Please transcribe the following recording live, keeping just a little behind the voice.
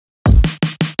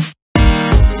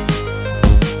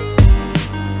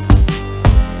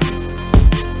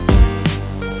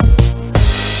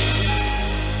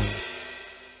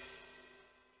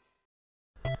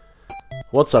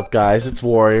What's up, guys? It's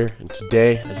Warrior, and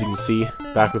today, as you can see,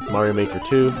 back with Mario Maker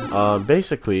 2.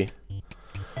 Basically,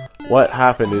 what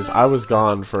happened is I was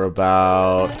gone for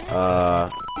about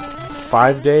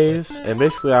 5 days, and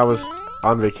basically I was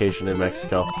on vacation in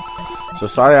Mexico. So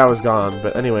sorry I was gone,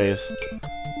 but anyways,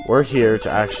 we're here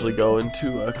to actually go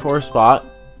into a core spot,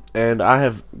 and I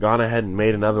have gone ahead and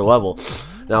made another level.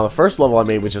 Now, the first level I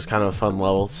made was just kind of a fun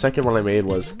level. The second one I made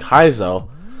was Kaizo,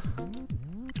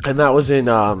 and that was in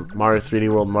Mario 3D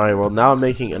World, Mario World. Now I'm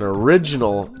making an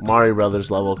original Mario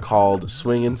Brothers level called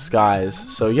Swingin' Skies.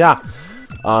 So yeah,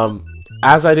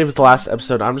 as I did with the last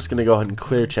episode, I'm just going to go ahead and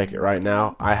clear check it right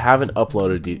now. I haven't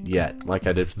uploaded it yet, like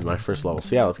I did for my first level.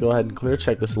 So yeah, let's go ahead and clear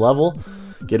check this level,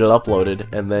 get it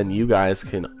uploaded, and then you guys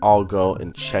can all go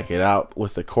and check it out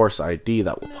with the course ID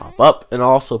that will pop up. And I'll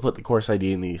also put the course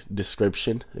ID in the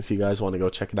description if you guys want to go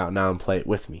check it out now and play it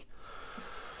with me.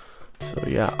 So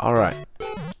yeah, alright.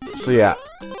 So yeah,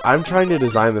 I'm trying to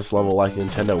design this level like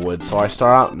Nintendo would. So I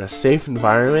start out in a safe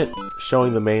environment,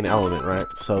 showing the main element, right?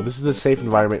 So this is the safe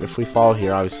environment. If we fall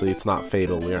here, obviously it's not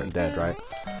fatal, we aren't dead, right?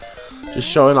 Just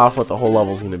showing off what the whole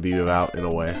level is going to be about in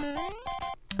a way.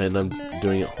 And I'm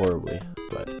doing it horribly,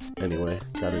 but anyway,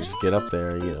 gotta just get up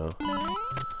there, you know.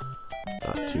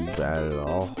 Not too bad at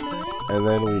all. And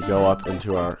then we go up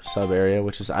into our sub area,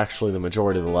 which is actually the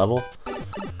majority of the level.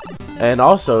 And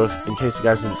also, in case you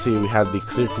guys didn't see, we had the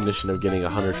clear condition of getting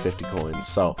 150 coins.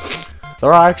 So,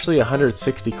 there are actually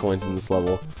 160 coins in this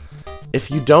level.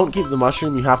 If you don't keep the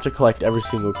mushroom, you have to collect every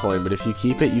single coin. But if you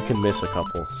keep it, you can miss a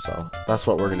couple. So, that's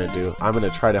what we're going to do. I'm going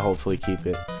to try to hopefully keep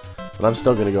it. But I'm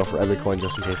still going to go for every coin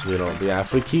just in case we don't. But yeah,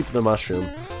 if we keep the mushroom,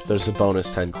 there's a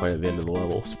bonus 10 coin at the end of the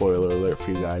level. Spoiler alert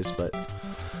for you guys. But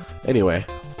anyway,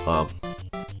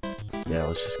 yeah,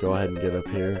 let's just go ahead and get up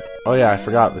here. Oh yeah, I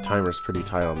forgot the timer's pretty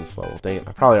tight on this level. Dang it,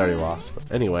 I probably already lost.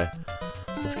 But anyway,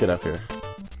 let's get up here.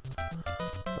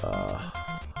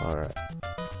 Alright.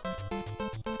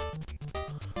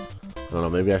 I don't know,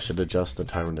 maybe I should adjust the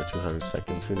timer to 200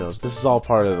 seconds. Who knows? This is all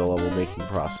part of the level making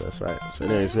process, right? So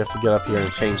anyways, we have to get up here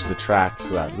and change the track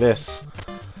so that this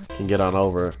can get on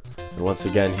over. And once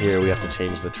again, here we have to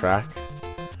change the track.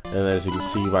 And then as you can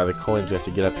see by the coins, we have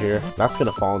to get up here. That's going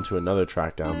to fall into another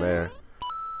track down there.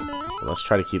 And let's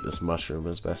try to keep this mushroom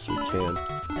as best we can.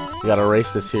 We got to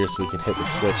erase this here so we can hit the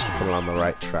switch to put it on the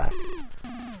right track.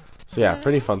 So yeah,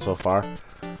 pretty fun so far.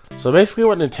 So basically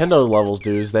what Nintendo levels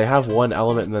do is they have one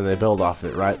element and then they build off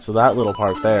it, right? So that little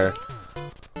part there.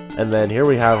 And then here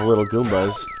we have little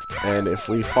Goombas. And if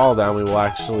we fall down, we will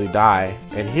actually die.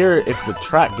 And here, if the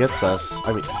track gets us,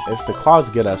 if the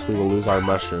claws get us, we will lose our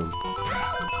mushroom.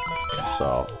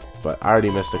 So, but I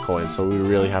already missed a coin, so we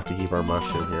really have to keep our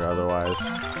mushroom here, otherwise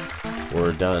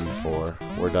we're done,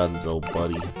 so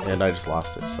buddy. And I just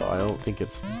lost it, so I don't think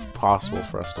it's possible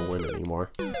for us to win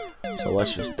anymore. So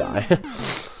let's just die.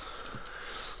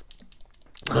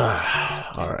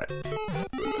 Alright.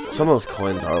 Some of those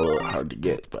coins are a little hard to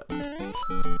get, but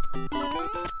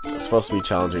it's supposed to be a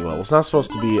challenging level. It's not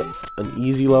supposed to be an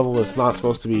easy level, it's not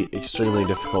supposed to be extremely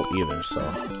difficult either, so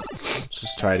let's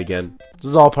just try it again. This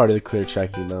is all part of the clear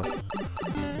checking though.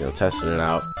 You know, testing it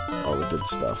out, all the good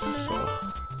stuff, so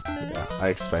yeah, I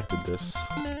expected this.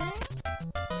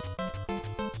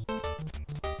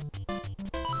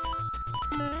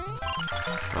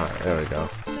 Alright, there we go.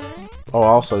 Oh,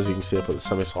 also, as you can see, I put the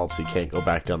semi-salt so you can't go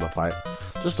back down the pipe.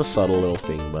 Just a subtle little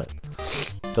thing, but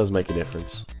it does make a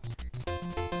difference.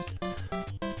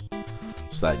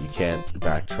 So that you can't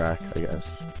backtrack, I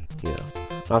guess. You know,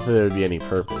 not that there would be any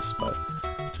purpose, but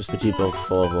just to keep the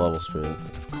flow of the level smooth.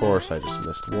 Of course, I just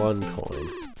missed one coin.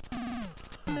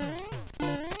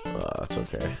 That's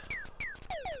okay.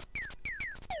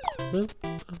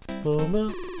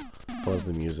 Love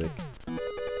the music.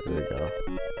 There we go.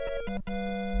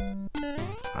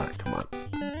 Alright, come on.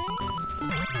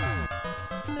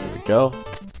 There we go.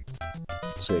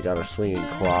 So we got our swinging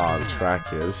claw on track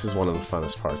here. This is one of the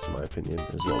funnest parts, in my opinion,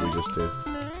 is what we just did.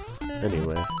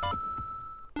 Anyway.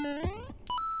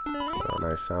 Oh,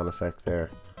 nice sound effect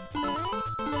there.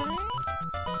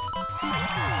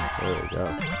 There we go.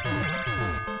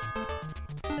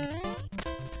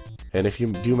 And if you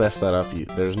do mess that up,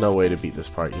 there's no way to beat this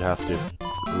part. You have to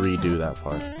redo that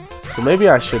part. So maybe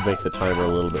I should make the timer a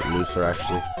little bit looser,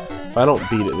 actually. If I don't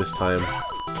beat it this time,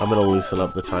 I'm going to loosen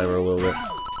up the timer a little bit.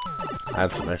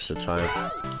 Add some extra time.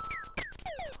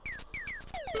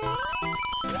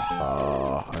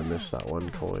 Oh, I missed that one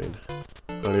coin.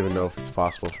 I don't even know if it's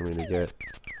possible for me to get.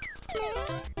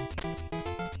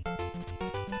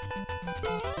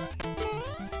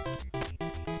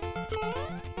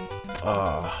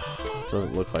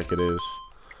 Doesn't look like it is.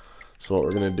 So what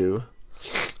we're going to do,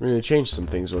 we're going to change some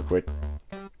things real quick.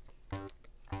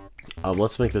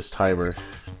 Let's make this timer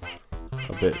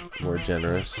a bit more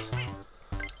generous.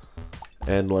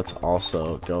 And let's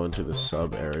also go into the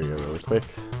sub area really quick.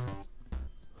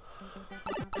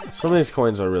 Some of these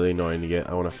coins are really annoying to get.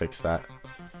 I want to fix that.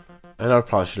 I know I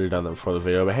probably should have done that before the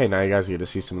video, but hey, now you guys get to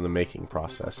see some of the making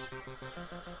process.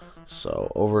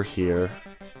 So over here,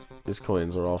 these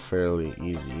coins are all fairly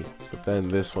easy, but then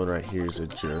this one right here is a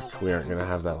jerk. We aren't going to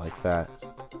have that like that.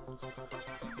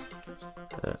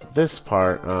 This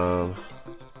part,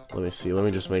 let me see. Let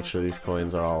me just make sure these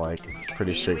coins are all like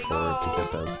pretty straightforward to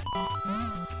get them.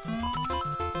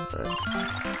 Alright.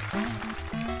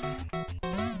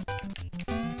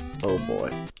 Oh boy.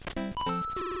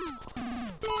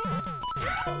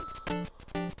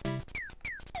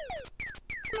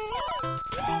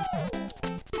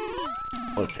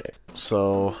 Okay,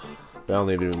 so they all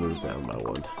need to be moved down by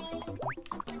one.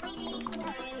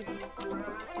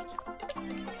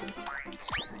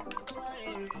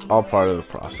 All part of the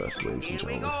process, ladies and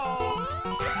gentlemen.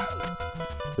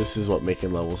 This is what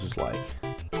making levels is like.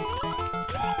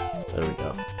 There we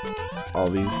go. All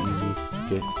these easy to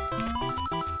get.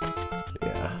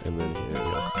 Yeah, and then here we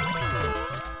go.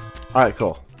 Alright,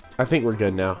 cool. I think we're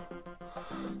good now.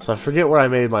 So I forget where I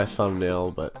made my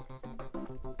thumbnail, but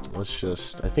let's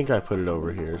just, I think I put it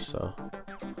over here, so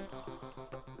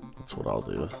that's what I'll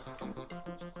do.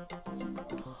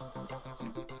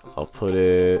 I'll put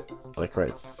it like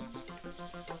right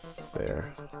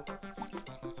there.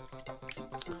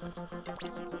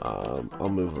 I'll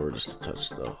move over just a touch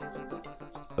though.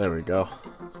 There we go.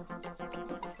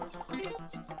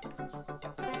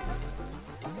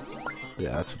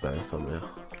 Yeah, that's a better thumbnail.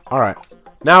 Alright,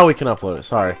 now we can upload it.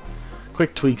 Sorry.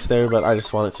 Quick tweaks there, but I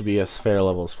just want it to be as fair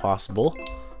level as possible.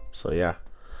 So yeah.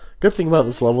 Good thing about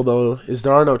this level though is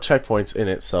there are no checkpoints in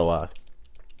it, so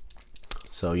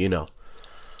you know,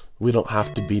 we don't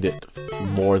have to beat it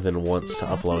more than once to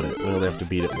upload it. We only have to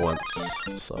beat it once.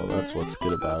 So that's what's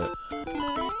good about it.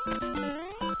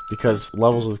 Because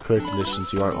levels with clear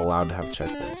conditions, you aren't allowed to have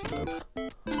checkpoints in them.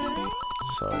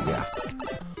 So yeah.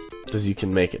 Because you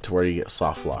can make it to where you get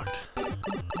soft locked.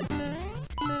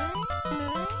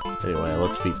 Anyway,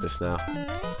 let's beat this now.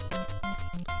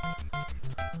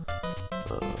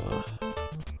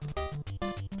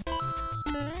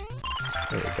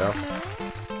 There we go.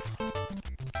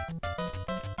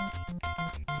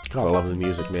 God, I love the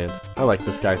music, man. I like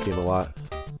this guy theme a lot.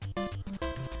 I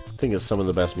think it's some of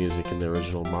the best music in the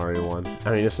original Mario one.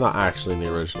 I mean, it's not actually in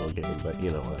the original game, but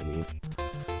you know what I mean.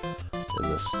 In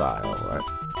this style, right?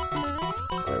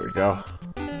 There we go.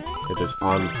 It is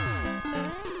on.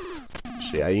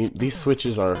 Yeah, these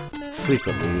switches are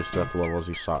frequently used throughout the level, as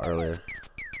you saw earlier.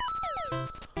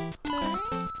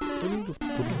 There we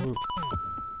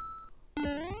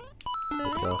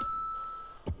go.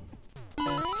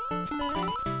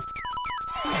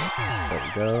 There we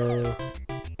go.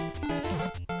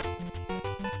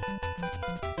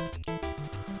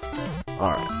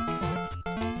 Alright.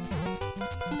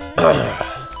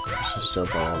 Let's just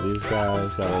jump on all these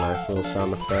guys. Got a nice little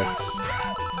sound effects.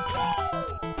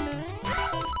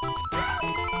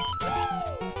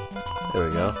 There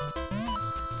we go.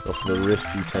 Go for the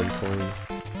risky 10 coin.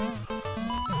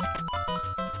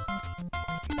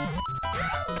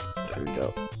 There we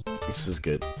go. This is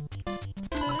good.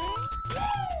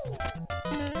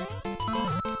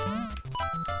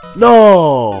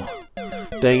 No!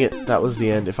 Dang it, that was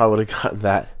the end. If I would have gotten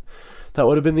that, that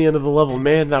would have been the end of the level.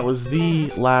 Man, that was the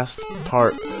last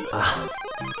part.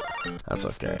 That's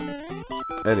okay.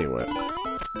 Anyway.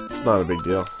 It's not a big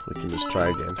deal. We can just try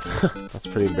again. That's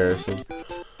pretty embarrassing.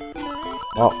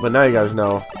 Well, but now you guys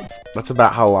know that's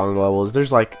about how long the level is.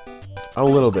 There's like a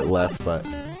little bit left, but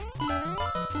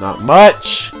not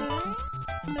much.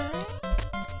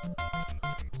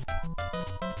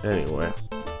 Anyway.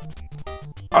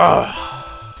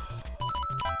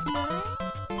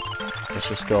 Let's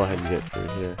just go ahead and get through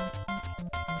here.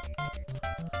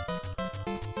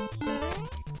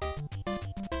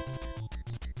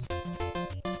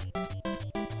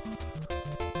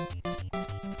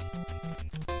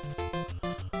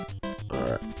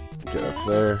 Alright, get up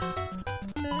there.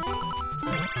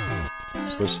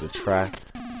 Switch the track.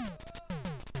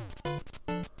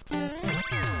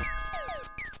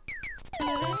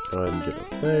 Go ahead and get up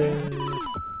there.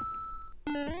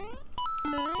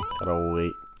 Gotta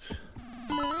wait.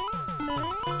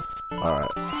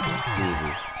 Alright,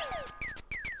 easy.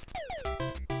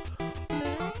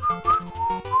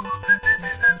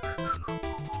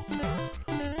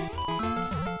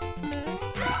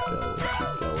 Keep going,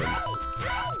 keep going.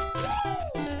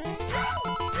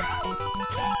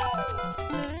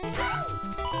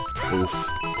 Oof.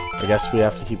 I guess we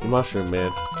have to keep the mushroom,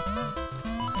 man.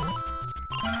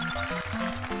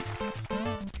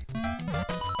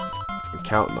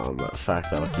 counting on the fact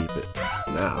that I'll keep it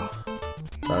now.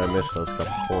 Thought I missed those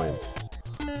couple coins.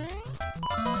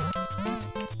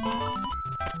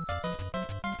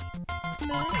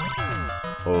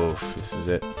 Oh, this is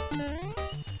it.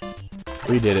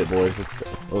 We did it, boys. Let's go.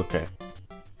 Okay.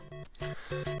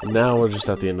 And now we're just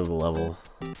at the end of the level.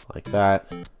 Like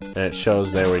that. And it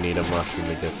shows there we need a mushroom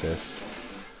to get this.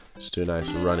 Just do a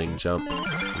nice running jump.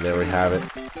 And there we have it.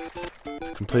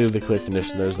 Completed the clear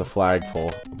condition. There's the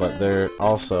flagpole. But there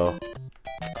also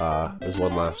is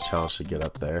one last challenge to get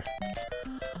up there.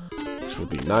 Which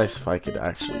would be nice if I could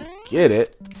actually get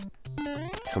it.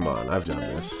 Come on, I've done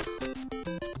this.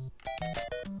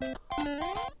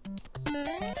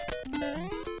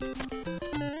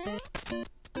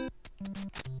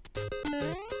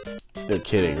 You're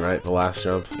kidding, right? The last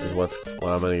jump is what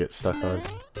I'm gonna get stuck on.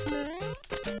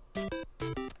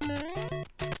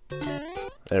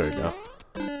 There we go.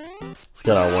 Let's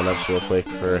get our 1-ups real quick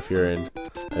for if you're in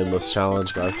Endless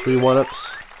Challenge. Got our 3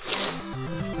 1-ups.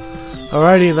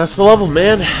 Alrighty, and that's the level,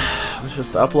 man. Let's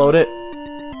just upload it.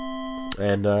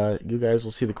 And you guys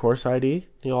will see the course ID.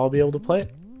 You'll all be able to play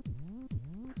it.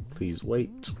 Please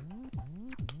wait.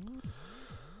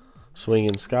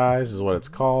 Swinging Skies is what it's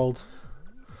called.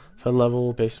 Fun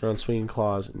level based around swinging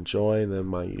claws. Enjoy, and then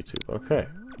my YouTube. Okay.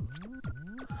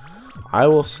 I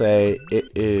will say it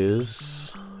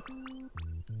is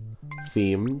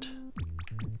themed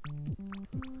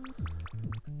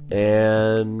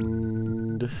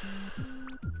and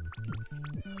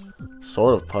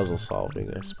sort of puzzle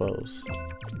solving, I suppose.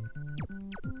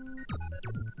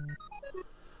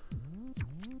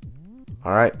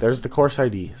 Alright, there's the course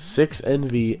ID.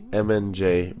 6NVMNJB2H.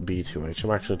 I'm actually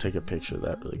going to take a picture of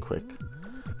that really quick.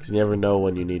 Because you never know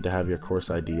when you need to have your course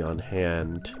ID on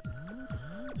hand.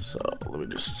 So, let me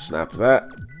just snap that.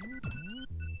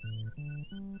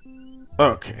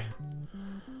 Okay.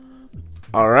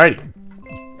 Alrighty.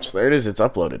 So there it is. It's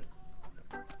uploaded.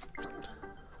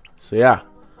 So yeah.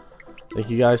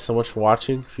 Thank you guys so much for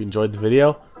watching. If you enjoyed the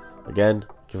video, again,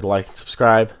 give it a like and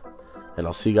subscribe. And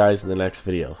I'll see you guys in the next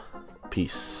video.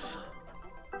 Peace.